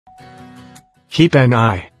Keep an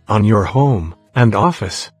eye on your home and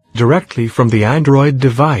office directly from the Android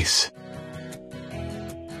device.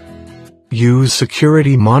 Use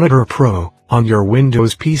Security Monitor Pro on your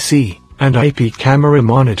Windows PC and IP Camera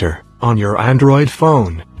Monitor on your Android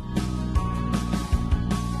phone.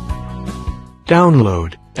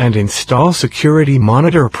 Download and install Security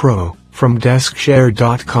Monitor Pro from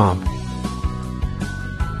deskshare.com.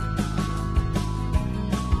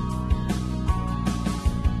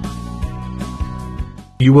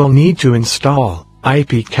 You will need to install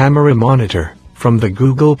IP Camera Monitor from the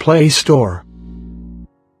Google Play Store.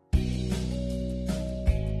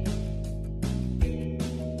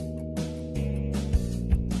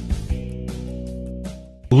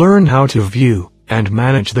 Learn how to view and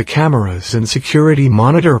manage the cameras in Security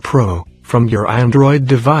Monitor Pro from your Android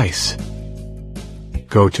device.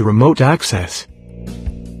 Go to Remote Access.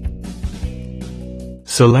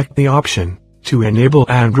 Select the option to enable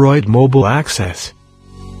Android mobile access.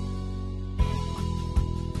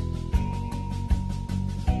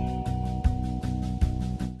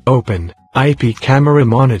 Open IP Camera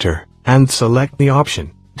Monitor and select the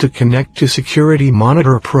option to connect to Security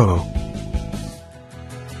Monitor Pro.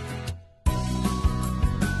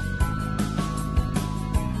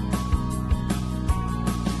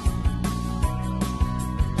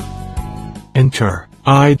 Enter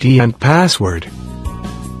ID and password.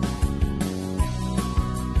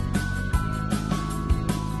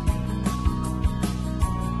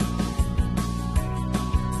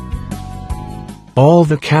 All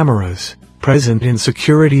the cameras present in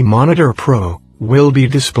Security Monitor Pro will be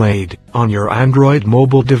displayed on your Android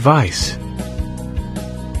mobile device.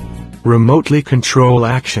 Remotely control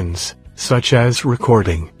actions, such as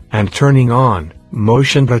recording and turning on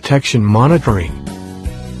motion detection monitoring.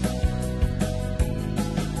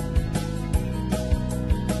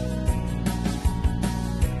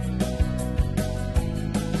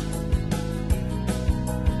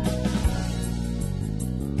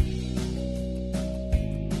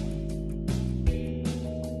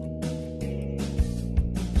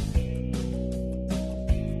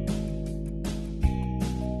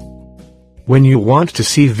 When you want to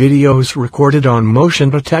see videos recorded on motion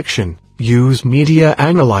detection, use Media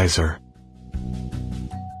Analyzer.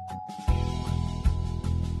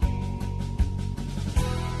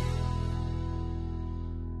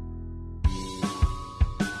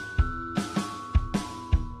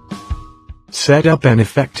 Set up an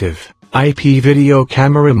effective IP video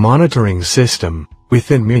camera monitoring system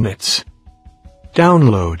within minutes.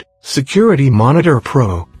 Download Security Monitor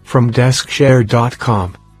Pro from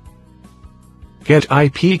deskshare.com. Get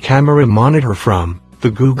IP Camera Monitor from the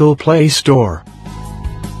Google Play Store.